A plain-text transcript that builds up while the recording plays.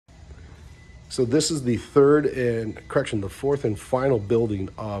So this is the the fourth and final building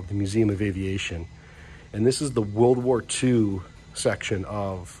of the Museum of Aviation. And this is the World War II section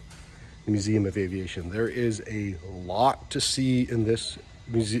of the Museum of Aviation. There is a lot to see in this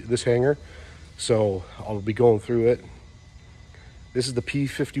hangar, so I'll be going through it. This is the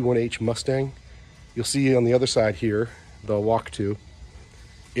P-51H Mustang. You'll see on the other side here, the walk-to,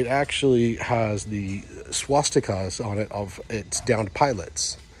 it actually has the swastikas on it of its downed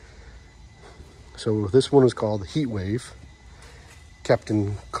pilots. So this one is called Heat Wave,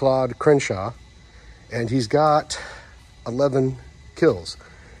 Captain Claude Crenshaw, and he's got 11 kills.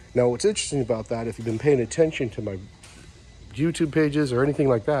 Now what's interesting about that, if you've been paying attention to my YouTube pages or anything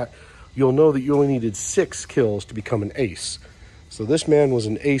like that, you'll know that you only needed 6 kills to become an ace. So this man was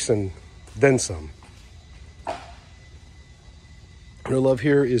an ace and then some. What I love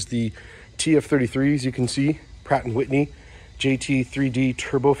here is the TF-33s, you can see, Pratt & Whitney JT3D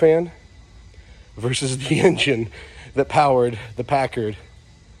turbofan versus the engine that powered the Packard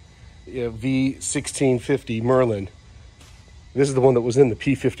V1650 Merlin. This is the one that was in the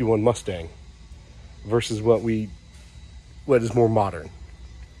P-51 Mustang versus what is more modern.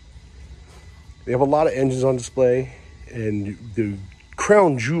 They have a lot of engines on display, and the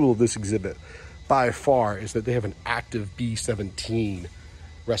crown jewel of this exhibit by far is that they have an active B-17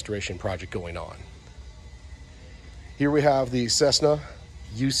 restoration project going on. Here we have the Cessna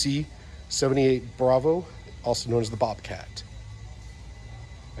UC-78 Bravo, also known as the Bobcat.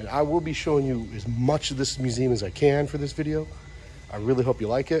 And I will be showing you as much of this museum as I can for this video. I really hope you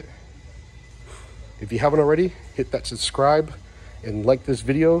like it. If you haven't already, hit that subscribe and like this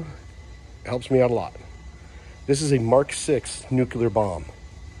video. It helps me out a lot. This is a Mark VI nuclear bomb.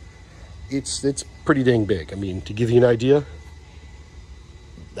 It's pretty dang big. I mean, to give you an idea,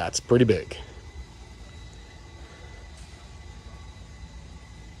 that's pretty big.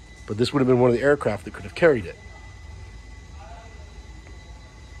 But this would have been one of the aircraft that could have carried it.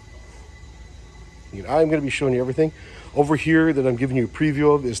 And I'm going to be showing you everything. Over here that I'm giving you a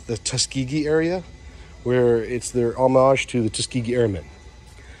preview of is the Tuskegee area, where it's their homage to the Tuskegee Airmen.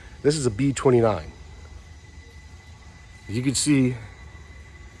 This is a B-29. As you can see,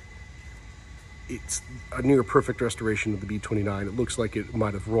 it's a near perfect restoration of the B-29. It looks like it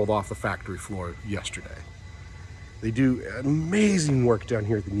might have rolled off the factory floor yesterday. They do amazing work down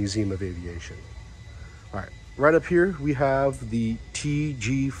here at the Museum of Aviation. All right, right up here we have the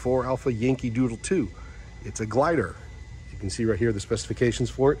TG4 Alpha Yankee Doodle 2. It's a glider. You can see right here the specifications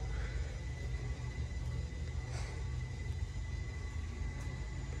for it.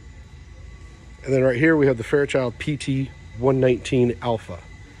 And then right here we have the Fairchild PT-119 Alpha,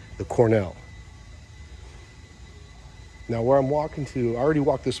 the Cornell. Now where I'm walking to, I already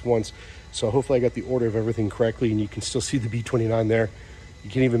walked this once, so hopefully I got the order of everything correctly, and you can still see the B-29 there. You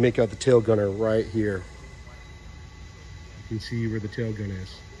can even make out the tail gunner right here. You can see where the tail gun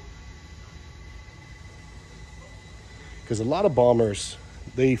is. Because a lot of bombers,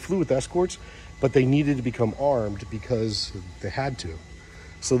 they flew with escorts, but they needed to become armed because they had to.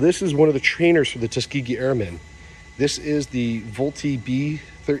 So this is one of the trainers for the Tuskegee Airmen. This is the Vultee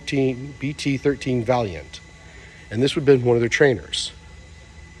BT-13 Valiant. And this would have been one of their trainers.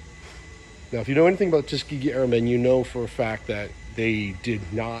 Now, if you know anything about Tuskegee Airmen, you know for a fact that they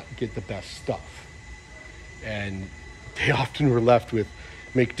did not get the best stuff. And they often were left with,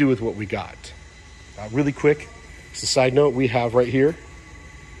 make do with what we got. Really quick, as a side note, we have right here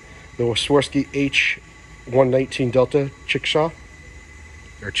the Swirsky H-119 Delta Chickasaw,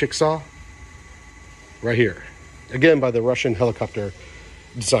 right here. Again, by the Russian helicopter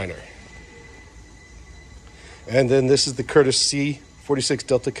designer. And then this is the Curtiss C-46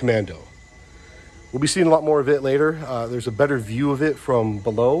 Delta Commando. We'll be seeing a lot more of it later. There's a better view of it from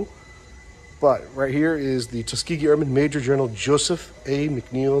below. But right here is the Tuskegee Airman Major General Joseph A.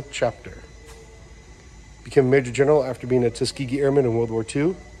 McNeil Chapter. Became Major General after being a Tuskegee Airman in World War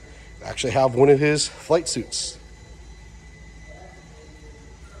II. I actually have one of his flight suits.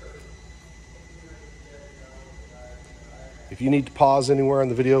 If you need to pause anywhere on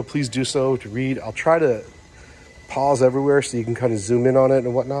the video, please do so to read. I'll try to pause everywhere so you can kind of zoom in on it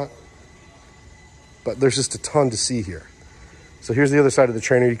and whatnot. But there's just a ton to see here. So here's the other side of the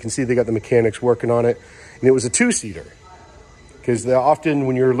trainer. You can see they got the mechanics working on it. And it was a 2-seater. Because often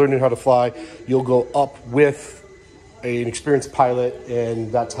when you're learning how to fly, you'll go up with an experienced pilot,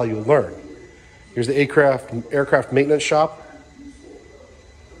 and that's how you'll learn. Here's the aircraft maintenance shop.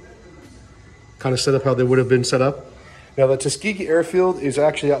 Kind of set up how they would have been set up. Now the Tuskegee Airfield is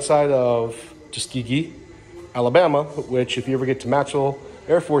actually outside of Tuskegee, Alabama, which if you ever get to Maxwell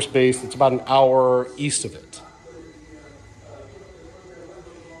Air Force Base, it's about an hour east of it.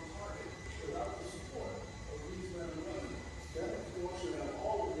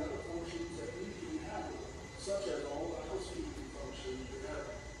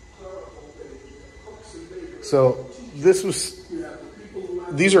 So these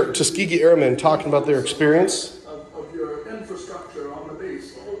are Tuskegee Airmen talking about their experience. Of your infrastructure on the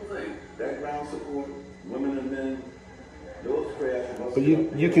base, the whole thing. Background support, women and men, those crafts. But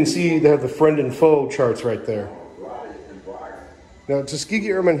you can see they have the friend and foe charts right there. Now, Tuskegee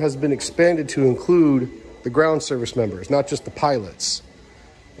Airmen has been expanded to include the ground service members, not just the pilots.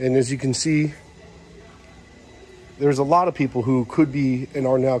 And as you can see, there's a lot of people who could be and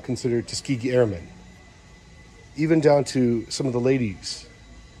are now considered Tuskegee Airmen, even down to some of the ladies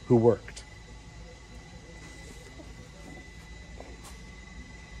who worked.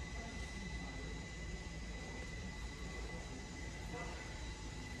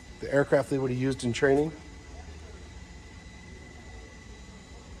 The aircraft they would have used in training.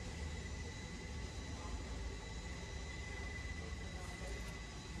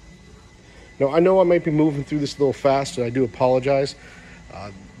 Now, I know I might be moving through this a little fast, and I do apologize.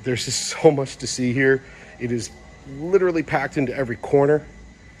 There's just so much to see here. It is literally packed into every corner,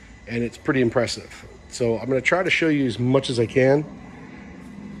 and it's pretty impressive. So I'm going to try to show you as much as I can.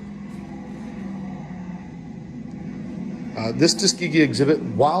 This Tuskegee exhibit,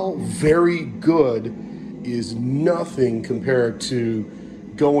 while very good, is nothing compared to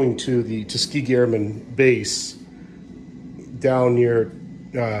going to the Tuskegee Airmen base down near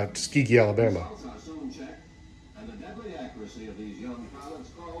Tuskegee, Alabama.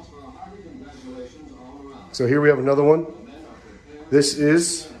 So here we have another one. This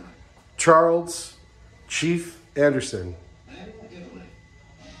is Charles Chief Anderson.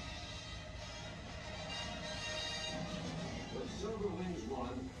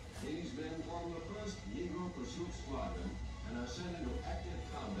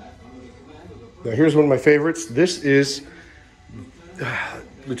 Now here's one of my favorites. This is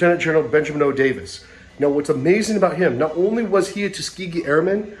Lieutenant General Benjamin O. Davis. Now what's amazing about him, not only was he a Tuskegee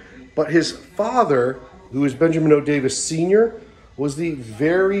Airman, but his father, who is Benjamin O. Davis Sr., was the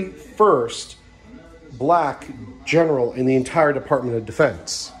very first black general in the entire Department of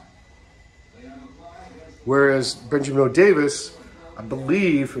Defense. Whereas Benjamin O. Davis, I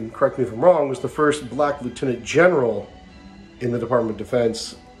believe, and correct me if I'm wrong, was the first black lieutenant general in the Department of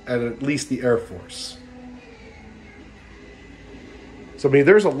Defense, at least the Air Force. So, I mean,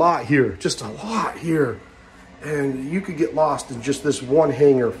 there's a lot here, just a lot here. And you could get lost in just this one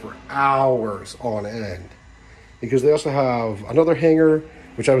hangar for hours on end. Because they also have another hangar,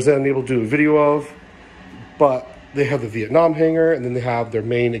 which I was then able to do a video of. But they have the Vietnam hangar, and then they have their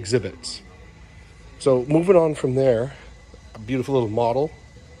main exhibits. So, moving on from there, a beautiful little model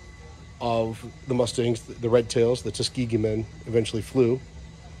of the Mustangs, the Red Tails, the Tuskegee men eventually flew.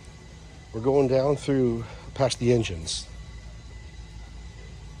 We're going down through past the engines.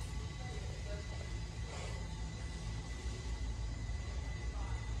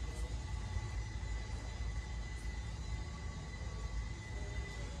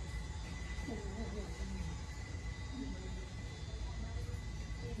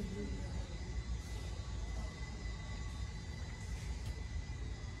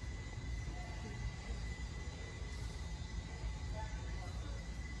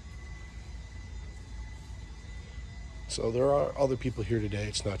 So there are other people here today.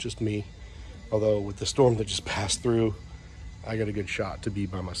 It's not just me. Although with the storm that just passed through, I got a good shot to be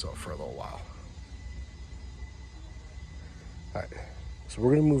by myself for a little while. All right, so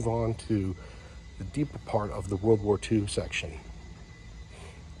we're gonna move on to the deeper part of the World War II section.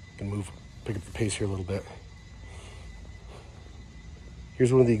 Pick up the pace here a little bit.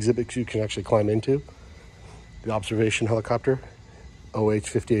 Here's one of the exhibits you can actually climb into. The observation helicopter,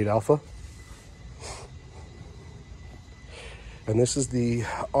 OH-58 Alpha. And this is the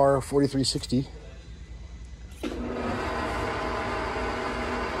R-4360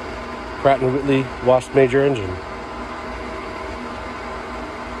 Pratt & Whitney Wasp Major engine.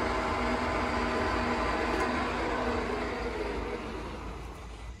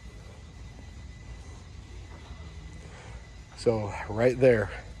 So right there,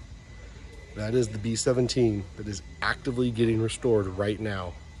 that is the B-17 that is actively getting restored right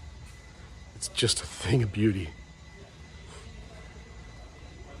now. It's just a thing of beauty.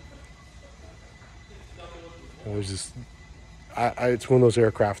 It was just, it's one of those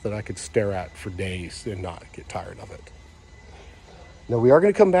aircraft that I could stare at for days and not get tired of it. Now, we are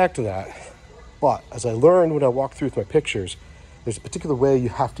going to come back to that, but as I learned when I walked through with my pictures, there's a particular way you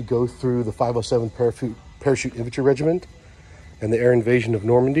have to go through the 507th Parachute Infantry Regiment and the air invasion of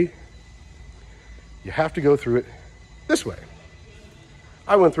Normandy. You have to go through it this way.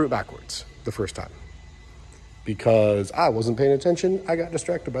 I went through it backwards the first time because I wasn't paying attention. I got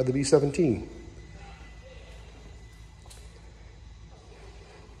distracted by the B-17.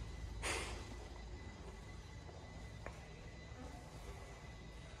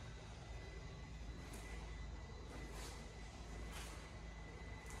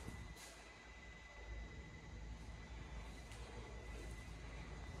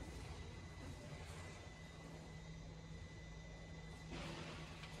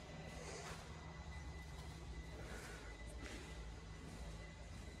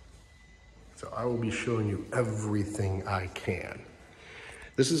 So I will be showing you everything I can.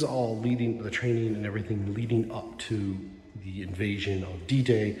 This is all leading, the training and everything leading up to the invasion of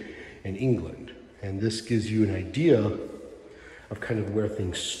D-Day in England. And this gives you an idea of kind of where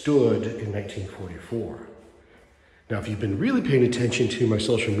things stood in 1944. Now, if you've been really paying attention to my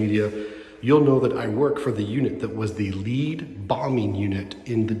social media, you'll know that I work for the unit that was the lead bombing unit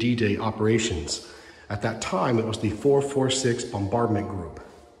in the D-Day operations. At that time, it was the 446 Bombardment Group.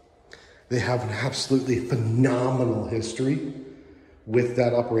 They have an absolutely phenomenal history with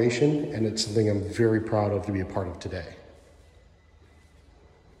that operation, and it's something I'm very proud of to be a part of today.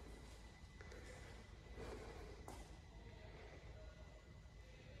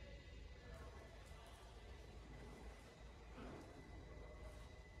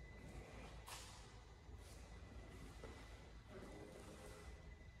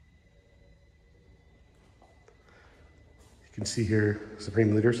 You can see here,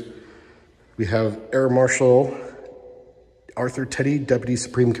 Supreme Leaders, we have Air Marshal Arthur Teddy, Deputy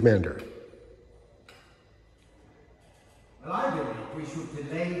Supreme Commander. Well, I believe we should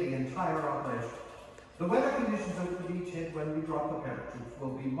delay the entire operation. The weather conditions over the beachhead when we drop the parachutes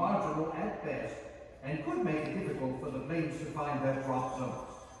will be marginal at best and could make it difficult for the planes to find their drop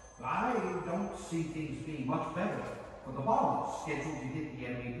zones. I don't see things being much better for the bombers scheduled to hit the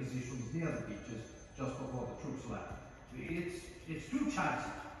enemy positions near the beaches just before the troops land. It's too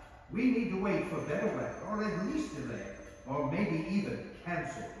chancy. We need to wait for better weather, or at least delay, or maybe even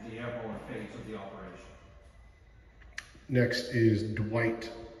cancel the airborne phase of the operation. Next is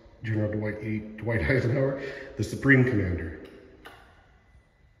General Dwight Eisenhower, the Supreme Commander.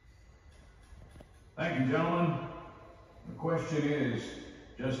 Thank you, gentlemen. The question is,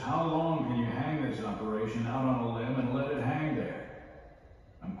 just how long can you hang this operation out on a limb and let it hang there?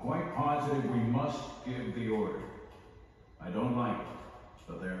 I'm quite positive we must give the order. I don't like it,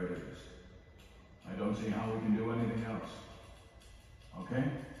 but there it is. I don't see how we can do anything else. Okay?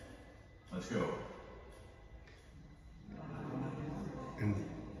 Let's go. And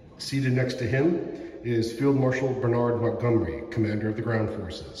seated next to him is Field Marshal Bernard Montgomery, Commander of the Ground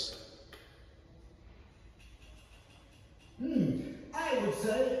Forces. I would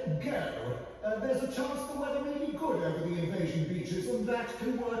say go. There's a chance the weather may be good over the invasion beaches, and that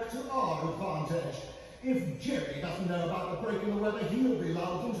can work to our advantage. If Jerry doesn't know about the break in the weather, he'll be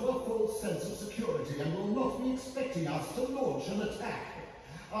lulled into a false sense of security and will not be expecting us to launch an attack.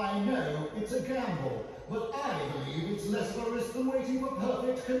 I know it's a gamble, but I believe it's less of a risk than waiting for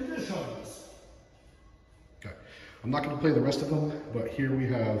perfect conditions. Okay. I'm not going to play the rest of them, but here we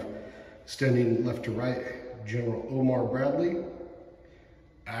have, standing left to right, General Omar Bradley,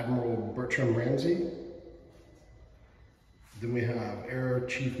 Admiral Bertram Ramsey. Then we have Air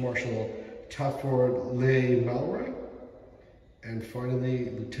Chief Marshal Tafford Leigh Malroy, and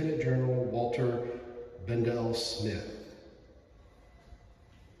finally Lieutenant General Walter Bendell Smith.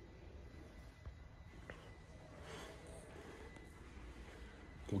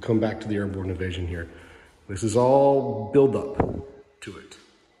 We'll come back to the airborne invasion here. This is all build up to it.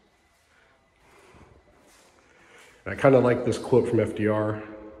 And I kind of like this quote from FDR.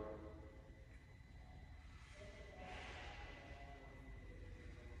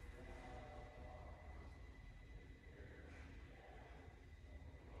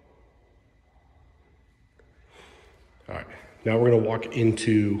 All right, now we're going to walk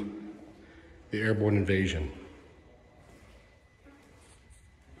into the airborne invasion.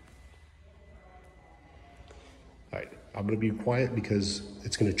 All right, I'm going to be quiet because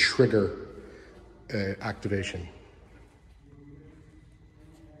it's going to trigger activation.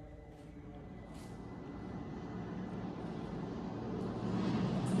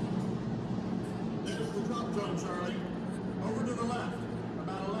 There's the drop zone, Charlie. Over to the left,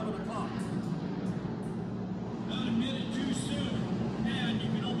 about 11 o'clock. Not a minute too soon. Man, you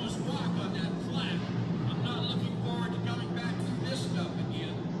can almost walk on that flat. I'm not looking forward to coming back to this stuff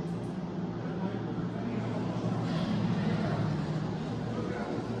again.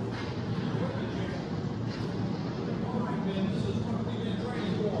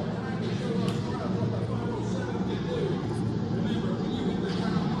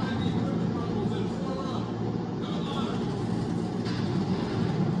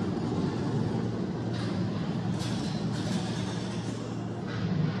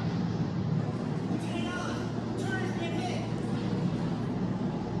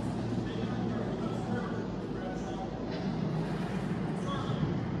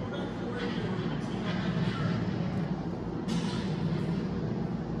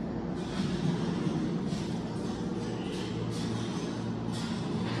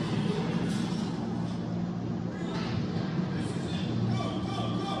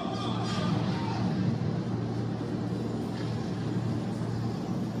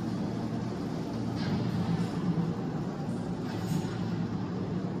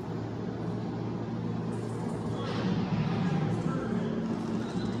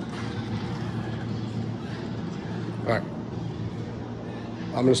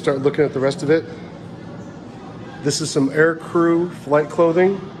 I'm gonna start looking at the rest of it. This is some air crew flight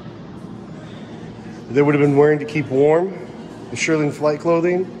clothing they would have been wearing to keep warm, the Sherling flight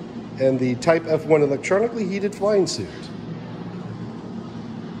clothing, and the Type F1 electronically heated flying suit.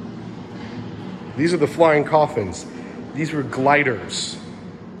 These are the flying coffins. These were gliders.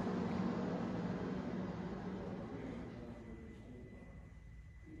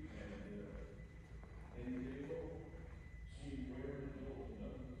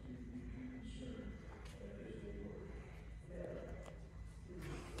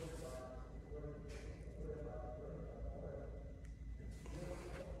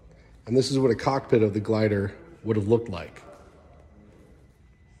 And this is what a cockpit of the glider would have looked like.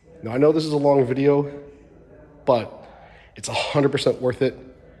 Now, I know this is a long video, but it's 100% worth it.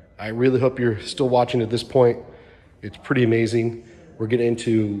 I really hope you're still watching at this point. It's pretty amazing. We're getting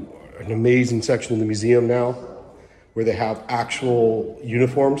into an amazing section of the museum now where they have actual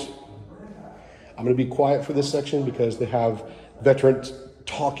uniforms. I'm gonna be quiet for this section because they have veterans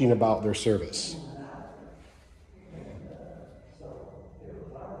talking about their service.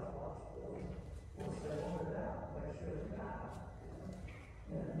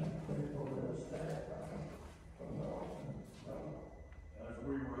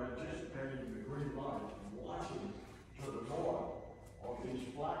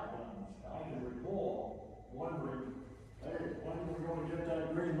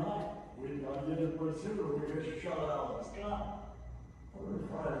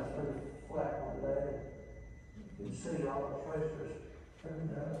 See all the treasures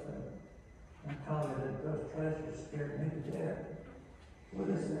turned up and commented those treasures scared me to death. What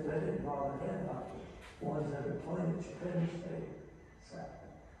is it they didn't bother him about the ones that are playing that you couldn't see? So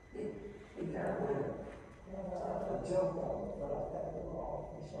he got away with a joke on it, but I thought they were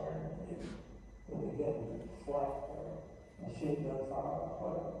all concerned when we get flat machine gun fire,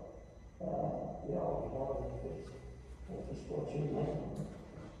 whatever. You know, if it's what you mean.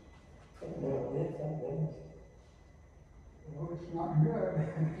 They never did that, well, it's not good.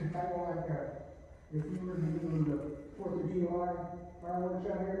 It's kind of like if you were doing the 4th of July fireworks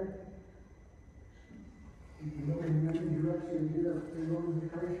out here, you can look in many directions. Here goes the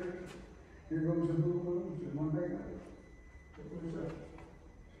tracers, here goes the blue balloons, and one big one. It was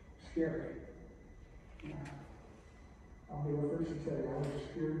scary. I'll be the first to tell you, I was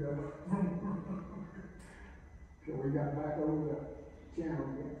scared though. So we got back over the channel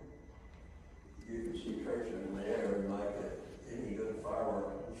again. You can see tracers in the air like any good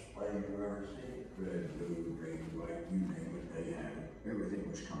firework display you've ever seen. Red, blue, green, white, you name it, they had it. Everything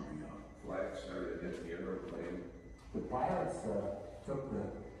was coming up. Flags started against the airplane. The pilots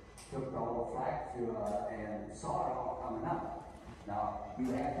took all the flak and saw it all coming up. Now,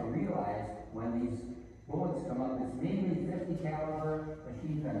 you have to realize when these bullets come up, it's mainly 50 caliber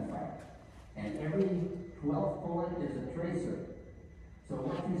machine gun fire. And every 12th bullet is a tracer. So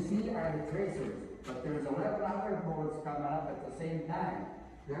what you see are the tracers, but there's 11 other bullets coming up at the same time.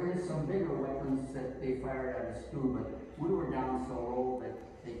 There is some bigger weapons that they fired at us too, but we were down so low that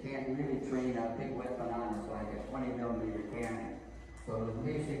they can't really train a big weapon on us like a 20 millimeter cannon. So it was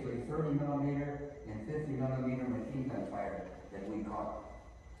basically 30 millimeter and 50 millimeter machine gun fire that we caught.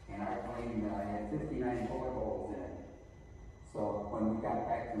 And our plane had 59 bullet holes in it. So when we got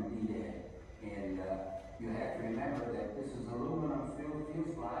back from D-Day, and you have to remember that this is aluminum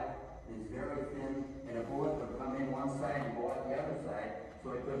fuselage, it's very thin, and a bullet would come in one side and go out the other side,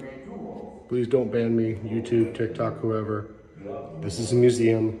 so it could make two holes. Please don't ban me, YouTube, TikTok, whoever. This is a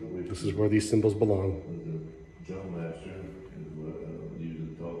museum. This is where these symbols belong. The drum master is what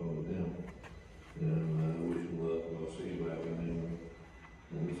usually talking with them, and wish him luck. I'll see you back in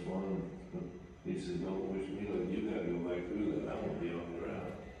this one. He said, "Don't wish me luck. You got to go back through that. I won't be on the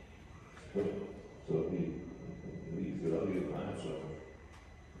ground." So he said, "I'll get mine something.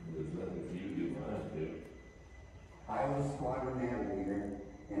 There's nothing for you to get mine to." I was squadron navigator,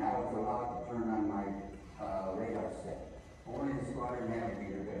 and I was allowed to turn on my radar set. Only the squadron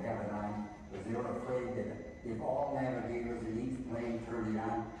navigator could have it on, because they were afraid that if all navigators in each plane turned it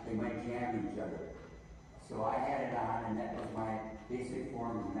on, they might jam each other. So I had it on, and that was my basic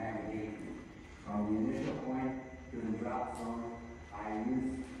form of navigation. From the initial point to the drop zone, I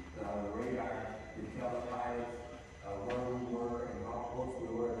used the radar to tell the pilots where we were and how close we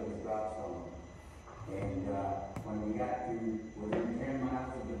were to the drop zone. And when we got to within 10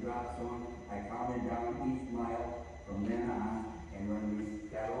 miles of the drop zone, I counted down each mile from then on. And when we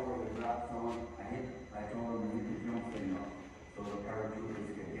got over the drop zone, I told them to hit the jump signal so the paratroopers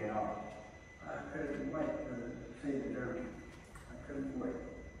could get out. I couldn't wait to see the journey. I couldn't wait.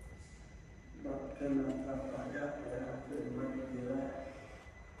 About 10 minutes after I got there, I couldn't wait to do that.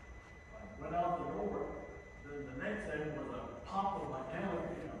 went out the door. Then the next thing was a pop of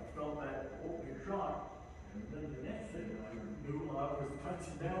vitality. I felt that opening shot. And then the next thing I knew, I was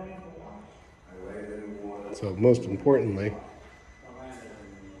touching down in the water. I landed in the water. So most importantly, I landed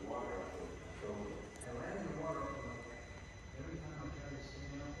in the water. Every time I tried to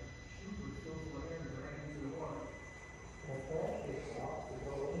stand up, the chute would fill full of air and ran into the water.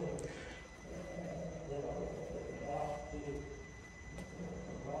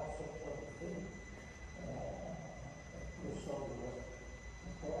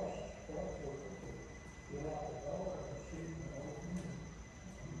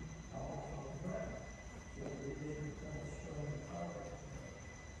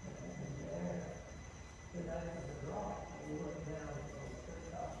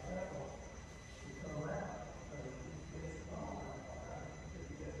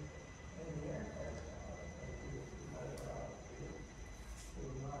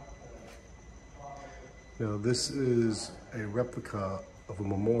 now this is a replica of a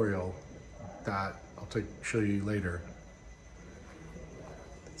memorial that I'll show you later.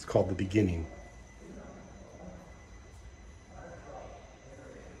 It's called The Beginning.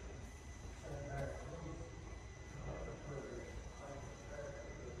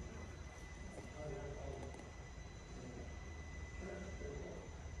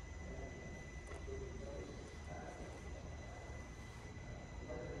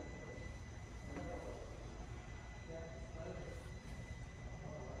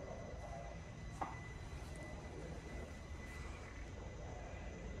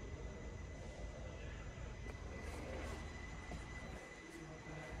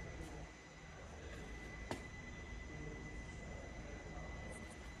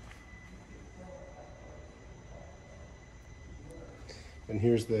 And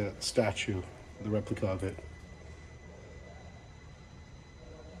here's the statue, the replica of it.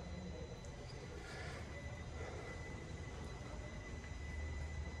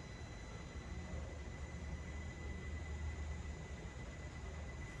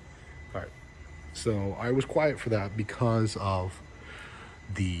 All right, so I was quiet for that because of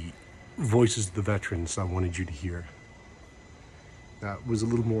the voices of the veterans I wanted you to hear. That was a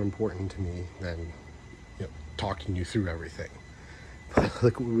little more important to me than talking you through everything.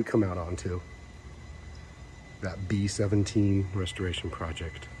 Look what we come out onto. That B-17 restoration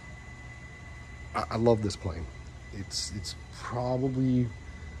project. I love this plane. It's probably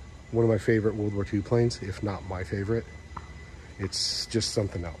one of my favorite World War II planes, if not my favorite. It's just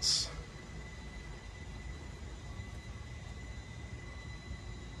something else.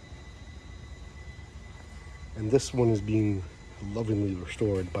 And this one is being lovingly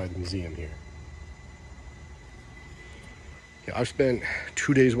restored by the museum here. Yeah, I've spent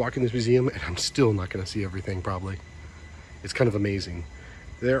 2 days walking this museum and I'm still not going to see everything probably. It's kind of amazing.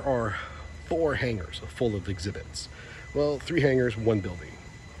 There are 4 hangars full of exhibits. Well, 3 hangars, 1 building,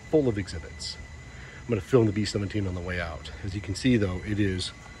 full of exhibits. I'm going to film the B-17 on the way out. As you can see though, it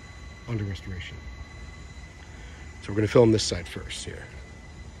is under restoration. So we're going to film this side first here.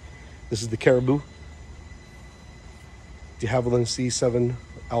 This is the Caribou, de Havilland C-7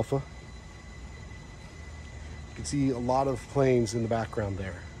 Alpha. You can see a lot of planes in the background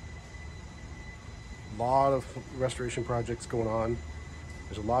there. A lot of restoration projects going on.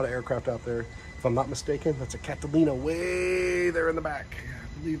 There's a lot of aircraft out there. If I'm not mistaken, that's a Catalina way there in the back. Yeah,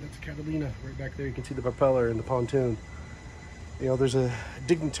 I believe that's a Catalina right back there. You can see the propeller and the pontoon. You know, there's a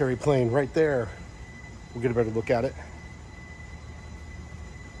dignitary plane right there. We'll get a better look at it.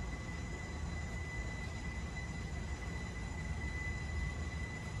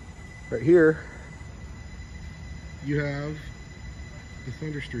 Right here, you have the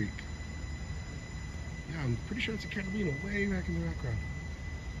Thunderstreak. Yeah, I'm pretty sure it's a Catalina way back in the background.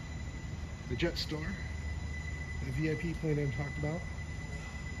 The Jetstar, the VIP plane I talked about.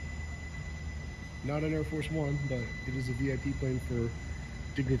 Not an Air Force One, but it is a VIP plane for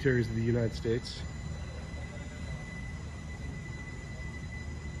dignitaries of the United States.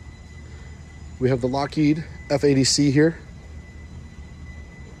 We have the Lockheed F-80C here.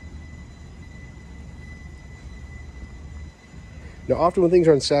 Now, often when things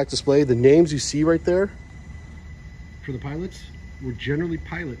are on stack display, the names you see right there for the pilots were generally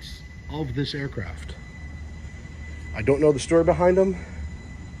pilots of this aircraft. I don't know the story behind them,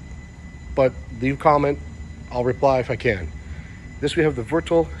 but leave a comment. I'll reply if I can. This we have the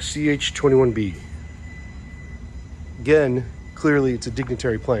Vertal CH-21B. Again, clearly it's a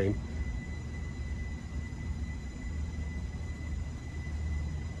dignitary plane.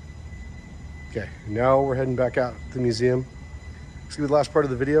 Okay, now we're heading back out to the museum. Let's do the last part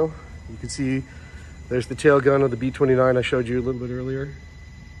of the video. You can see there's the tail gun of the B-29 I showed you a little bit earlier.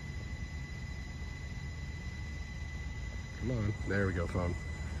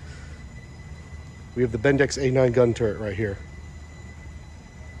 We have the Bendix A9 gun turret right here.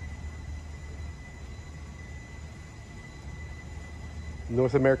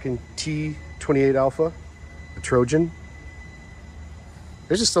 North American T-28 Alpha, a Trojan.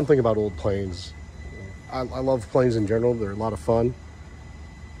 There's just something about old planes. I love planes in general. They're a lot of fun.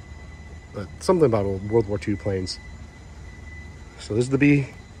 But something about old World War II planes. So this is the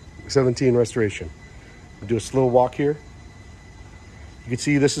B-17 restoration. We'll do a slow walk here. You can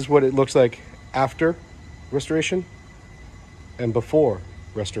see this is what it looks like after restoration and before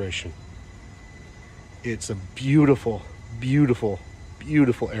restoration. It's a beautiful, beautiful,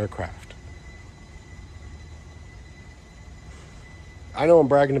 beautiful aircraft. I know I'm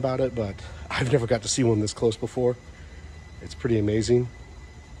bragging about it, but I've never got to see one this close before. It's pretty amazing.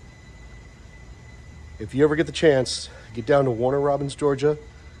 If you ever get the chance, get down to Warner Robins, Georgia.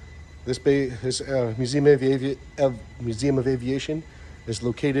 This Museum of Aviation is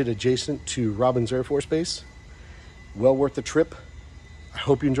located adjacent to Robins Air Force Base. Well worth the trip. I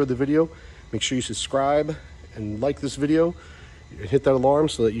hope you enjoyed the video. Make sure you subscribe and like this video and hit that alarm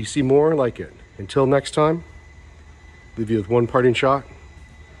so that you see more like it. Until next time, leave you with one parting shot.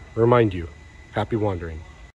 Remind you, happy wandering.